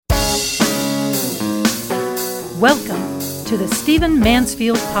Welcome to the Stephen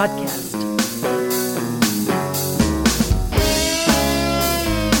Mansfield Podcast.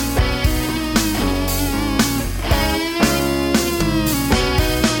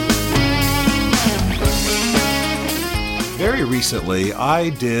 Very recently, I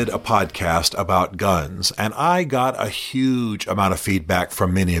did a podcast about guns, and I got a huge amount of feedback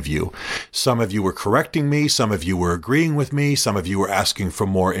from many of you. Some of you were correcting me, some of you were agreeing with me, some of you were asking for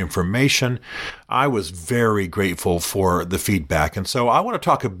more information. I was very grateful for the feedback, and so I want to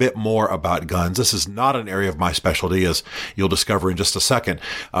talk a bit more about guns. This is not an area of my specialty, as you'll discover in just a second,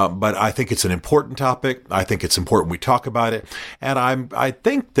 but I think it's an important topic. I think it's important we talk about it, and I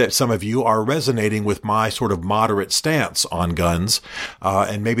think that some of you are resonating with my sort of moderate stance on guns,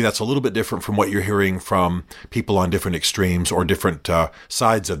 and maybe that's a little bit different from what you're hearing from people on different extremes or different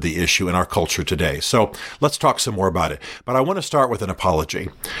sides of the issue in our culture today. So let's talk some more about it. But I want to start with an apology.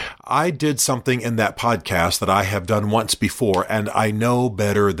 I did something in that podcast that I have done once before, and I know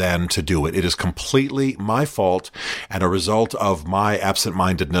better than to do it. It is completely my fault and a result of my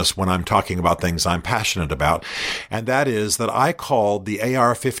absent-mindedness when I'm talking about things I'm passionate about, and that is that I called the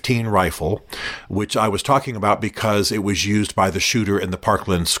AR-15 rifle, which I was talking about because it was used by the shooter in the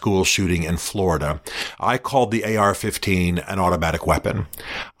Parkland school shooting in Florida. I called the AR-15 an automatic weapon.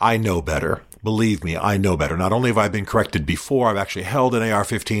 I know better. Believe me, I know better. Not only have I been corrected before, I've actually held an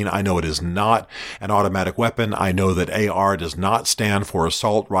AR-15. I know it is not an automatic weapon. I know that AR does not stand for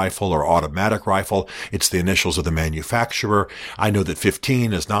assault rifle or automatic rifle. It's the initials of the manufacturer. I know that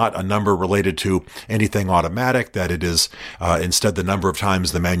 15 is not a number related to anything automatic, that it is instead the number of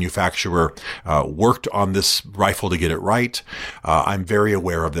times the manufacturer worked on this rifle to get it right. I'm very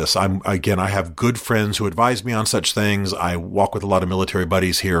aware of this. I have good friends who advise me on such things. I walk with a lot of military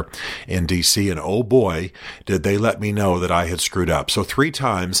buddies here in D.C. And oh boy, did they let me know that I had screwed up. So 3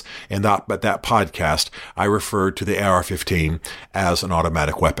 times in that podcast, I referred to the AR-15 as an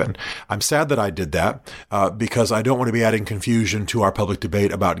automatic weapon. I'm sad that I did that because I don't want to be adding confusion to our public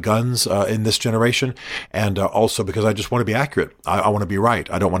debate about guns in this generation, and also because I just want to be accurate. I want to be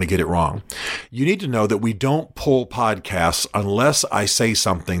right. I don't want to get it wrong. You need to know that we don't pull podcasts unless I say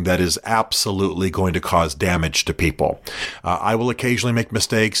something that is absolutely going to cause damage to people. I will occasionally make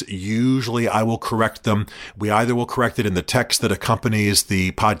mistakes. Usually I will correct them. We either will correct it in the text that accompanies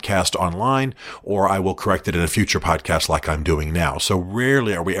the podcast online, or I will correct it in a future podcast like I'm doing now. So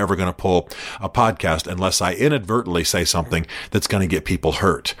rarely are we ever going to pull a podcast unless I inadvertently say something that's going to get people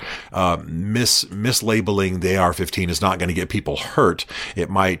hurt. Mislabeling the AR-15 is not going to get people hurt. It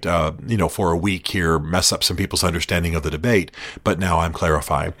might, for a week here, mess up some people's understanding of the debate, but now I'm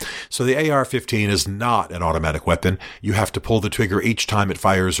clarifying. So the AR-15 is not an automatic weapon. You have to pull the trigger each time it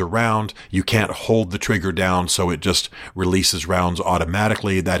fires a round. You can't hold the trigger down so it just releases rounds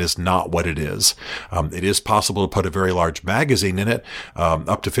automatically. That is not what it is. It is possible to put a very large magazine in it,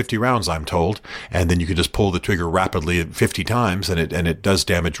 up to 50 rounds, I'm told, and then you can just pull the trigger rapidly 50 times, and it does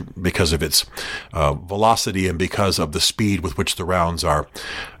damage because of its velocity and because of the speed with which the rounds are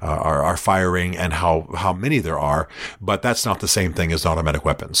firing and how many there are. But that's not the same thing as an automatic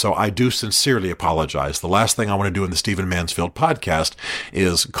weapon. So I do sincerely apologize. The last thing I want to do in the Stephen Mansfield podcast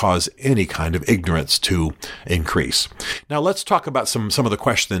is cause any kind of ignorance to increase. Now let's talk about some of the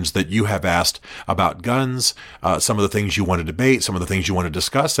questions that you have asked about guns, some of the things you want to debate, some of the things you want to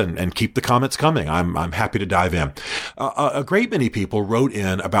discuss, and keep the comments coming. I'm happy to dive in. A great many people wrote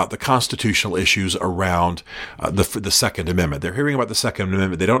in about the constitutional issues around the Second Amendment. They're hearing about the Second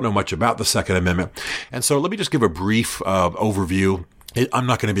Amendment. They don't know much about the Second Amendment. And so let me just give a brief overview. I'm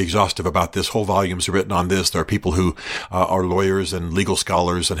not going to be exhaustive about this. Whole volumes are written on this. There are people who are lawyers and legal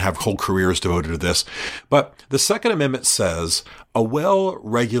scholars and have whole careers devoted to this. But the Second Amendment says, a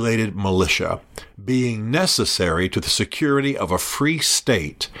well-regulated militia being necessary to the security of a free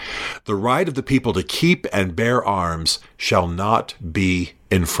state, the right of the people to keep and bear arms shall not be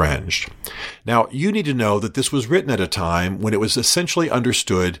infringed. Now, you need to know that this was written at a time when it was essentially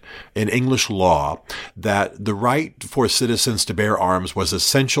understood in English law that the right for citizens to bear arms was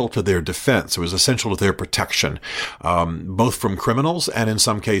essential to their defense. It was essential to their protection, both from criminals and in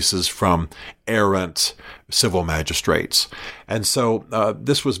some cases from errant civil magistrates. And so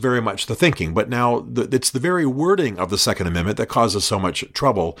this was very much the thinking. But now it's the very wording of the Second Amendment that causes so much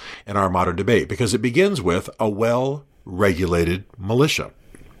trouble in our modern debate, because it begins with a well-regulated militia.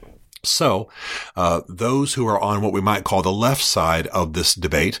 So those who are on what we might call the left side of this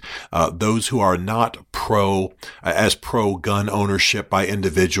debate, those who are not pro-gun ownership by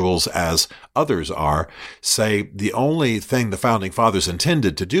individuals as others are, say the only thing the Founding Fathers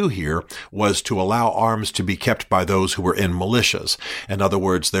intended to do here was to allow arms to be kept by those who were in militias. In other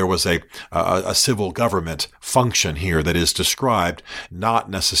words, there was a civil government function here that is described, not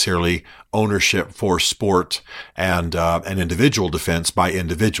necessarily ownership for sport and individual defense by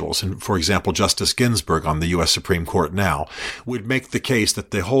individuals. And for example, Justice Ginsburg on the U.S. Supreme Court now would make the case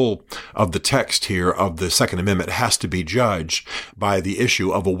that the whole of the text here of the Second Amendment has to be judged by the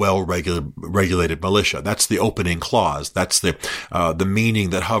issue of a well-regulated militia. That's the opening clause. That's the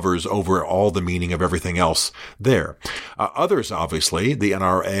meaning that hovers over all the meaning of everything else there. Others, obviously, the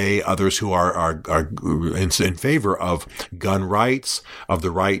NRA, others who are in favor of gun rights, of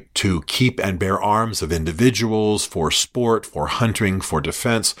the right to keep and bear arms of individuals for sport, for hunting, for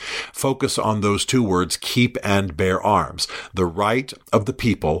defense, focus on those two words, keep and bear arms. The right of the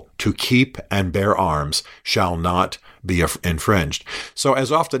people to keep and bear arms shall not be infringed. So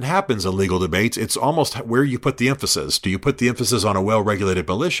as often happens in legal debates, it's almost where you put the emphasis. Do you put the emphasis on a well-regulated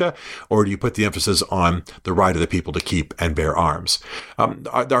militia, or do you put the emphasis on the right of the people to keep and bear arms?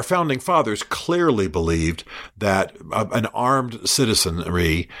 Our Founding Fathers clearly believed that an armed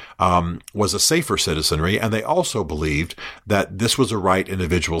citizenry was a safer citizenry, and they also believed that this was a right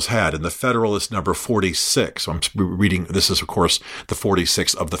individuals had. In the Federalist number 46, I'm reading, this is of course the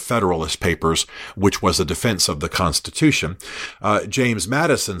 46th of the Federalist Papers, which was a defense of the Constitution. James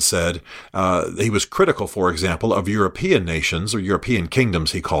Madison said he was critical, for example, of European nations, or European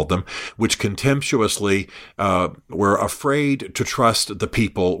kingdoms, he called them, which contemptuously were afraid to trust the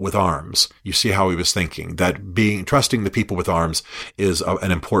people with arms. You see how he was thinking, that trusting the people with arms is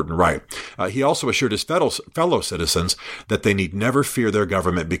an important right. He also assured his fellow citizens that they need never fear their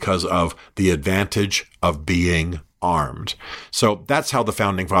government because of the advantage of being armed. So that's how the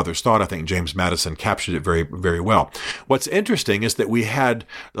Founding Fathers thought. I think James Madison captured it very, very well. What's interesting is that we had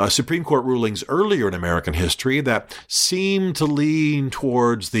Supreme Court rulings earlier in American history that seemed to lean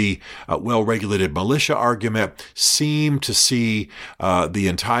towards the well-regulated militia argument, seemed to see the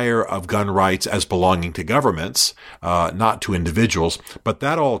entire of gun rights as belonging to governments, not to individuals. But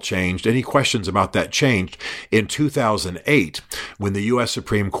that all changed. Any questions about that changed in 2008 when the U.S.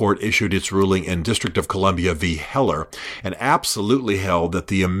 Supreme Court issued its ruling in District of Columbia v. Heller, and absolutely held that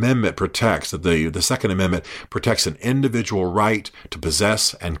the amendment protects, that the Second Amendment protects an individual right to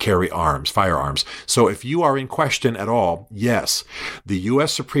possess and carry firearms. So if you are in question at all, yes, the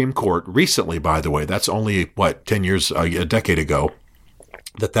U.S. Supreme Court recently, by the way, that's only, 10 years, a decade ago,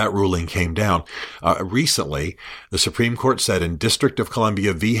 that ruling came down. Recently, the Supreme Court said in District of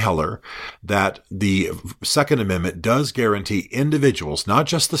Columbia v. Heller that the Second Amendment does guarantee individuals, not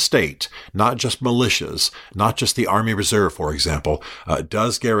just the state, not just militias, not just the Army Reserve, for example,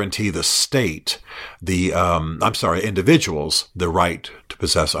 does guarantee the state, individuals, the right to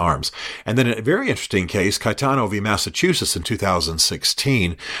possess arms. And then in a very interesting case, Caetano v. Massachusetts in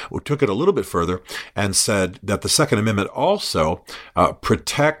 2016 took it a little bit further and said that the Second Amendment also protects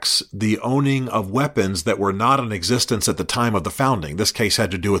the owning of weapons that were not in existence at the time of the founding. This case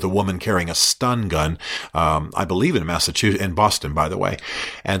had to do with a woman carrying a stun gun, I believe in Massachusetts, in Boston, by the way.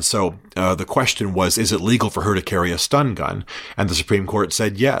 And so the question was, is it legal for her to carry a stun gun? And the Supreme Court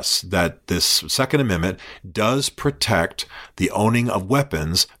said yes, that this Second Amendment does protect the owning of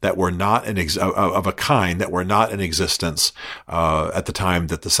weapons that were not of a kind that were not in existence at the time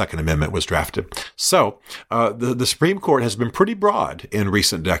that the Second Amendment was drafted. So the Supreme Court has been pretty broad in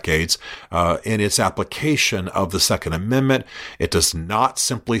recent decades in its application of the Second Amendment. It does not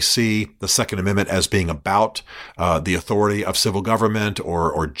simply see the Second Amendment as being about the authority of civil government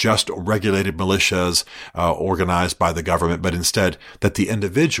or just regulated militias organized by the government, but instead that the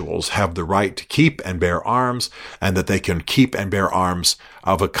individuals have the right to keep and bear arms, and that they can keep and bear arms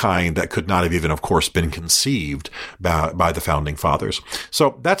of a kind that could not have even, of course, been conceived by the Founding Fathers.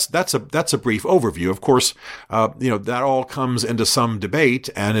 So that's a brief overview. Of course, that all comes into some debate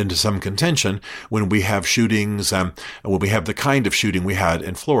and into some contention when we have shootings, when we have the kind of shooting we had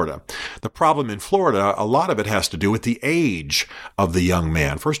in Florida. The problem in Florida, a lot of it has to do with the age of the young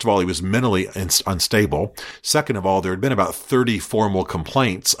man. First of all, he was mentally unstable. Second of all, there had been about 30 formal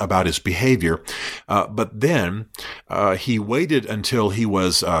complaints about his behavior. But then he waited until he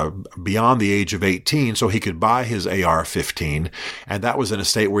was beyond the age of 18 so he could buy his AR-15. And that was in a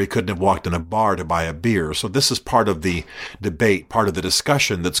state where he couldn't have walked in a bar to buy a beer. So this is part of the debate, part of the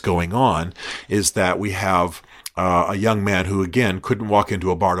discussion that's going on, is that we have a young man who, again, couldn't walk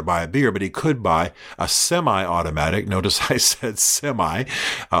into a bar to buy a beer, but he could buy a semi-automatic, notice I said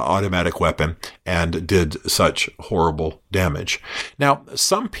semi-automatic weapon, and did such horrible damage. Now,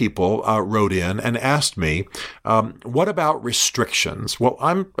 some people wrote in and asked me, what about restrictions? Well,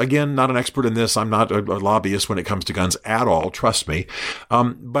 I'm, again, not an expert in this. I'm not a lobbyist when it comes to guns at all, trust me.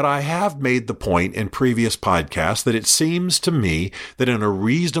 But I have made the point in previous podcasts that it seems to me that in a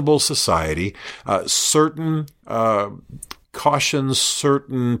reasonable society, certain cautions,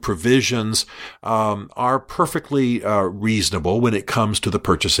 certain provisions are perfectly reasonable when it comes to the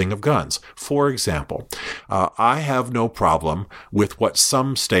purchasing of guns. For example, I have no problem with what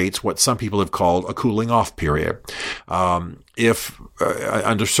some people have called a cooling off period. If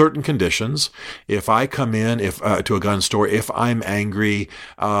under certain conditions, if I come in to a gun store, if I'm angry,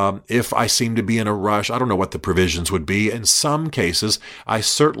 if I seem to be in a rush, I don't know what the provisions would be. In some cases, I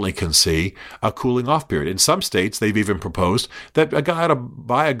certainly can see a cooling off period. In some states, they've even proposed that a guy ought to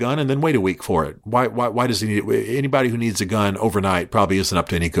buy a gun and then wait a week for it. Why does he need it? Anybody who needs a gun overnight probably isn't up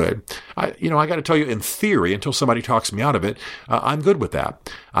to any good. I got to tell you, in theory, until somebody talks me out of it, I'm good with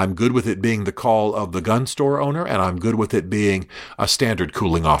that. I'm good with it being the call of the gun store owner, and I'm good with it being a standard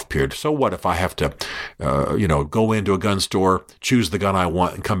cooling off period. So what if I have to, go into a gun store, choose the gun I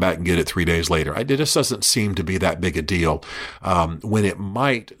want, and come back and get it 3 days later? It just doesn't seem to be that big a deal when it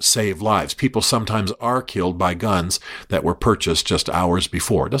might save lives. People sometimes are killed by guns that were purchased just hours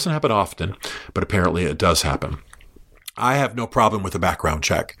before. It doesn't happen often, but apparently it does happen. I have no problem with a background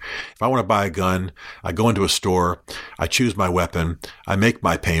check. If I want to buy a gun, I go into a store, I choose my weapon, I make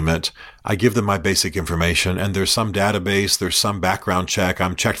my payment, I give them my basic information, and there's some database, there's some background check.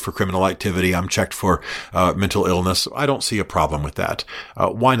 I'm checked for criminal activity. I'm checked for mental illness. I don't see a problem with that.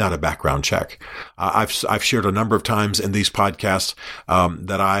 Why not a background check? I've shared a number of times in these podcasts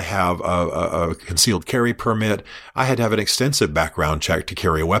that I have a concealed carry permit. I had to have an extensive background check to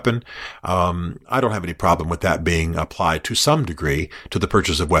carry a weapon. I don't have any problem with that being applied to some degree to the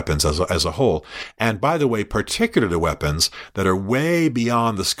purchase of weapons as a whole. And by the way, particularly to weapons that are way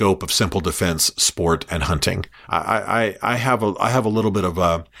beyond the scope of simple defense, sport, and hunting. I have a little bit of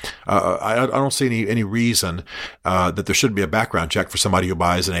I don't see any reason that there shouldn't be a background check for somebody who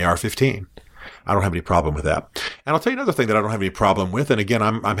buys an AR-15. I don't have any problem with that. And I'll tell you another thing that I don't have any problem with. And again,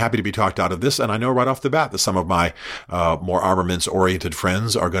 I'm happy to be talked out of this. And I know right off the bat that some of my more armaments-oriented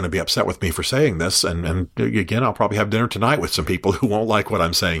friends are going to be upset with me for saying this. And again, I'll probably have dinner tonight with some people who won't like what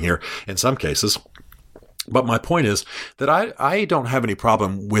I'm saying here in some cases. But my point is that I don't have any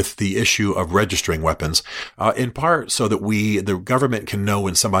problem with the issue of registering weapons, in part so that the government can know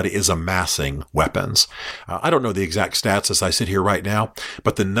when somebody is amassing weapons. I don't know the exact stats as I sit here right now,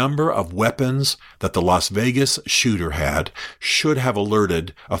 but the number of weapons that the Las Vegas shooter had should have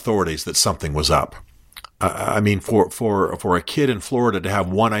alerted authorities that something was up. I mean, for a kid in Florida to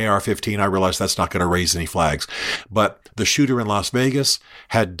have one AR-15, I realize that's not going to raise any flags. But the shooter in Las Vegas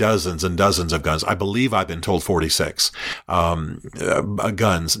had dozens and dozens of guns. I believe I've been told 46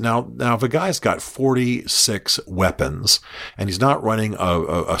 guns. Now, if a guy's got 46 weapons and he's not running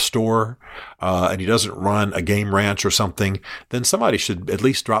a store and he doesn't run a game ranch or something, then somebody should at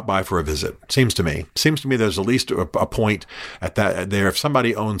least drop by for a visit. Seems to me there's at least a point at that there. If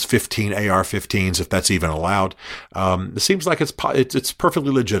somebody owns 15 AR-15s, if that's even allowed, it seems like it's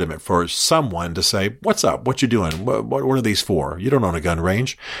perfectly legitimate for someone to say, "What's up? What you doing? What are these for? You don't own a gun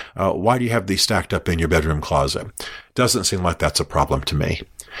range. Why do you have these stacked up in your bedroom closet?" Doesn't seem like that's a problem to me.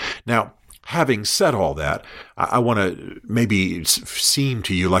 Now, having said all that, I want to maybe seem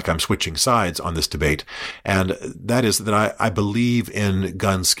to you like I'm switching sides on this debate, and that is that I believe in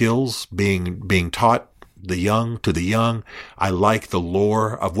gun skills being taught the young. I like the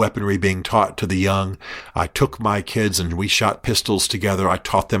lore of weaponry being taught to the young. I took my kids and we shot pistols together. I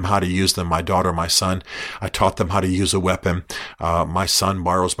taught them how to use them. My daughter, my son, I taught them how to use a weapon. My son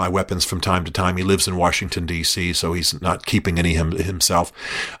borrows my weapons from time to time. He lives in Washington, D.C., so he's not keeping any himself.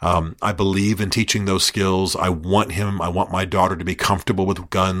 I believe in teaching those skills. I want my daughter to be comfortable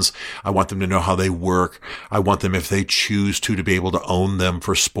with guns. I want them to know how they work. I want them, if they choose to be able to own them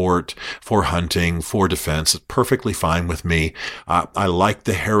for sport, for hunting, for defense. It's perfectly fine with me. I like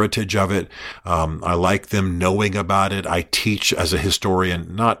the heritage of it. I like them knowing about it. I teach as a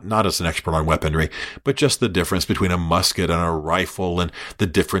historian, not as an expert on weaponry, but just the difference between a musket and a rifle and the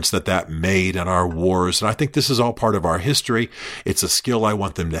difference that made in our wars. And I think this is all part of our history. It's a skill I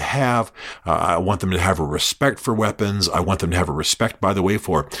want them to have. I want them to have a respect for weapons. I want them to have a respect, by the way,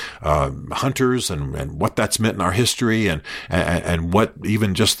 for hunters and what that's meant in our history and what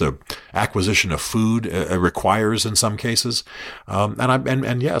even just the acquisition of food requires in some cases.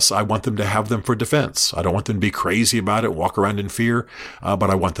 And yes, I want them to have them for defense. I don't want them to be crazy about it, walk around in fear, but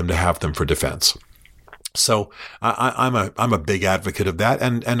I want them to have them for defense. So I'm a big advocate of that,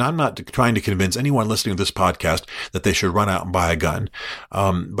 and I'm not trying to convince anyone listening to this podcast that they should run out and buy a gun.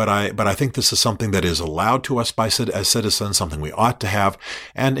 But I think this is something that is allowed to us as citizens, something we ought to have,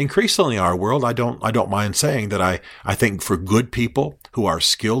 and increasingly in our world, I don't mind saying that I think for good people who are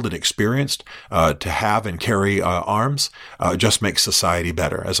skilled and experienced to have and carry arms just makes society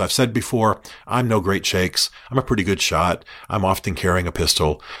better. As I've said before, I'm no great shakes. I'm a pretty good shot. I'm often carrying a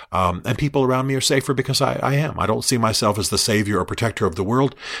pistol, and people around me are safer because I am. I don't see myself as the savior or protector of the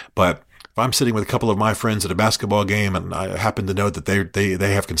world, but if I'm sitting with a couple of my friends at a basketball game and I happen to know that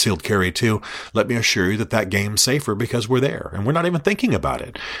they have concealed carry too, let me assure you that game's safer because we're there and we're not even thinking about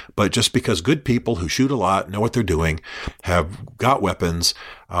it. But just because good people who shoot a lot, know what they're doing, have got weapons,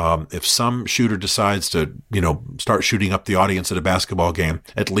 if some shooter decides to, start shooting up the audience at a basketball game,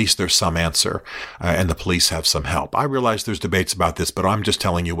 at least there's some answer, and the police have some help. I realize there's debates about this, but I'm just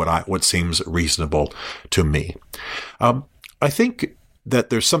telling you what seems reasonable to me. I think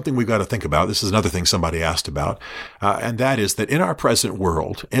that there's something we've got to think about. This is another thing somebody asked about, and that is that in our present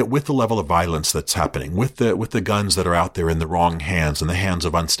world, with the level of violence that's happening, with the guns that are out there in the wrong hands, in the hands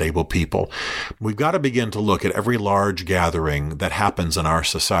of unstable people, we've got to begin to look at every large gathering that happens in our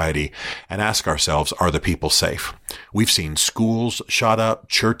society and ask ourselves, are the people safe? We've seen schools shot up,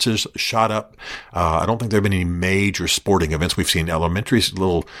 churches shot up. I don't think there have been any major sporting events. We've seen elementary,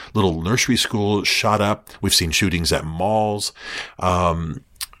 little nursery schools shot up. We've seen shootings at malls.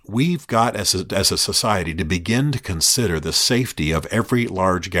 We've got as a society to begin to consider the safety of every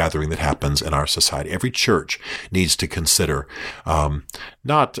large gathering that happens in our society. Every church needs to consider,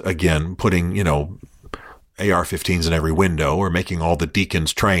 not again putting, AR-15s in every window or making all the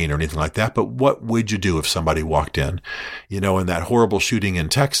deacons train or anything like that. But what would you do if somebody walked in? In that horrible shooting in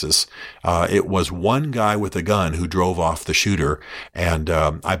Texas, it was one guy with a gun who drove off the shooter and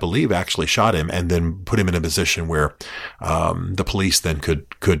I believe actually shot him and then put him in a position where the police then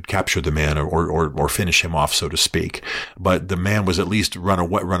could capture the man or finish him off, so to speak. But the man was at least run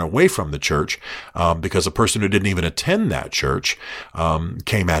away from the church because a person who didn't even attend that church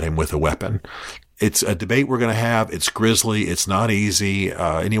came at him with a weapon. It's a debate we're going to have. It's grisly. It's not easy.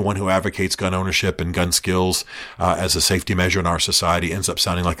 Anyone who advocates gun ownership and gun skills as a safety measure in our society ends up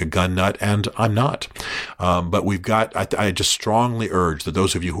sounding like a gun nut, and I'm not. But I just strongly urge that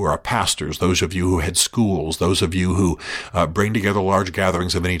those of you who are pastors, those of you who head schools, those of you who bring together large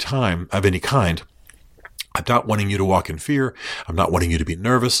gatherings of any kind, I'm not wanting you to walk in fear. I'm not wanting you to be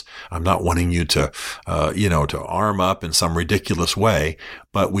nervous. I'm not wanting you to arm up in some ridiculous way.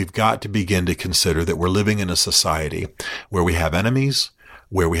 But we've got to begin to consider that we're living in a society where we have enemies,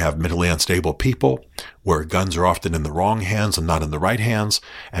 where we have mentally unstable people, where guns are often in the wrong hands and not in the right hands,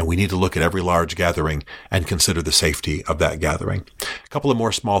 and we need to look at every large gathering and consider the safety of that gathering. A couple of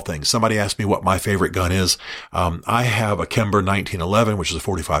more small things. Somebody asked me what my favorite gun is. I have a Kember 1911, which is a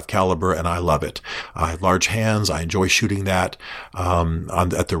 .45 caliber, and I love it. I have large hands. I enjoy shooting that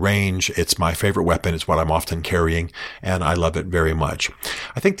at the range. It's my favorite weapon. It's what I'm often carrying, and I love it very much.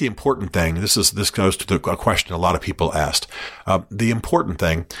 I think the important thing, this goes to a question a lot of people asked. The important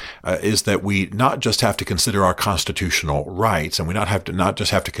thing is that we not just have to consider our constitutional rights, and we not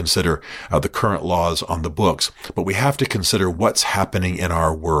just have to consider the current laws on the books, but we have to consider what's happening in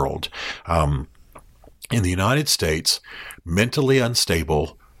our world. In the United States, mentally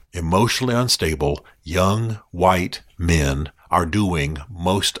unstable, emotionally unstable, young white men are doing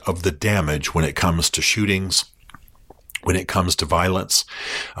most of the damage when it comes to shootings, when it comes to violence.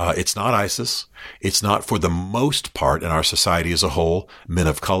 It's not ISIS. It's not, for the most part in our society as a whole, men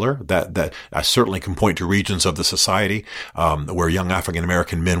of color. That I certainly can point to regions of the society where young African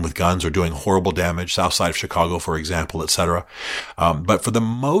American men with guns are doing horrible damage, south side of Chicago, for example, etc. But for the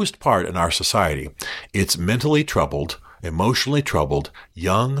most part in our society, it's mentally troubled, emotionally troubled,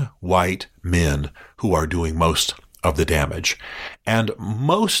 young white men who are doing most of the damage. And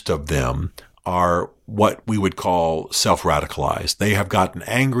most of them are what we would call self-radicalized. They have gotten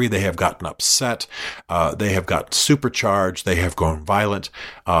angry. They have gotten upset. They have gotten supercharged. They have grown violent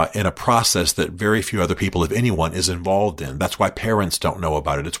in a process that very few other people, if anyone, is involved in. That's why parents don't know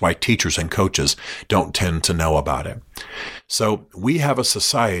about it. It's why teachers and coaches don't tend to know about it. So we have a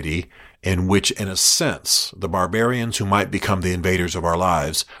society in which, in a sense, the barbarians who might become the invaders of our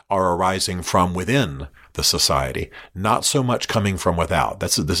lives are arising from within the society, not so much coming from without.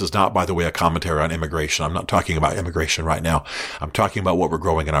 This is not, by the way, a commentary on immigration. I'm not talking about immigration right now. I'm talking about what we're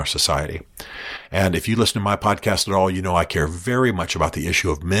growing in our society. And if you listen to my podcast at all, you know I care very much about the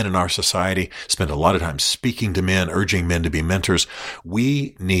issue of men in our society, spend a lot of time speaking to men, urging men to be mentors.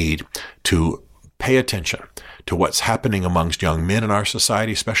 We need to pay attention to what's happening amongst young men in our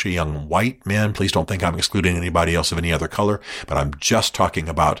society, especially young white men. Please don't think I'm excluding anybody else of any other color, but I'm just talking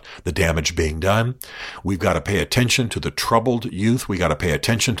about the damage being done. We've got to pay attention to the troubled youth. We got to pay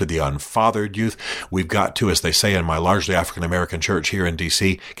attention to the unfathered youth. We've got to, as they say in my largely African-American church here in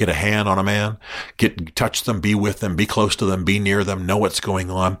D.C., get a hand on a man, touch them, be with them, be close to them, be near them, know what's going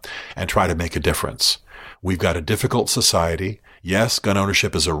on, and try to make a difference. We've got a difficult society. Yes, gun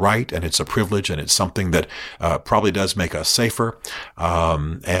ownership is a right and it's a privilege and it's something that probably does make us safer,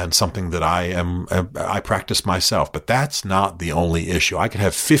 and something that I practice myself. But that's not the only issue. I can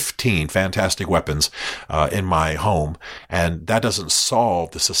have 15 fantastic weapons in my home, and that doesn't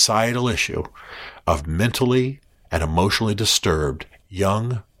solve the societal issue of mentally and emotionally disturbed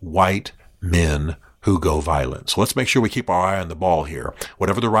young white men who go violent. So let's make sure we keep our eye on the ball here.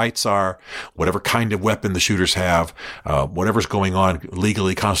 Whatever the rights are, whatever kind of weapon the shooters have, whatever's going on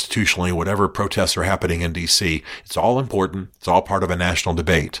legally, constitutionally, whatever protests are happening in D.C., it's all important. It's all part of a national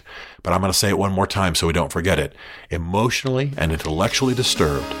debate. But I'm going to say it one more time so we don't forget it. Emotionally and intellectually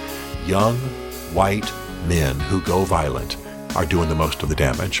disturbed, young white men who go violent are doing the most of the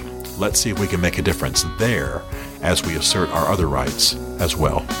damage. Let's see if we can make a difference there as we assert our other rights as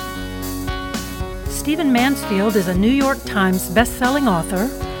well. Stephen Mansfield is a New York Times best-selling author,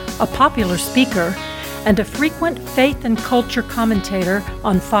 a popular speaker, and a frequent faith and culture commentator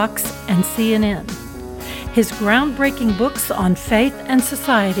on Fox and CNN. His groundbreaking books on faith and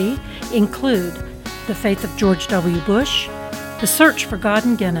society include The Faith of George W. Bush, The Search for God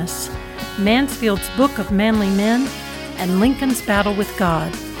in Guinness, Mansfield's Book of Manly Men, and Lincoln's Battle with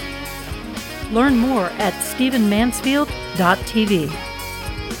God. Learn more at stephenmansfield.tv.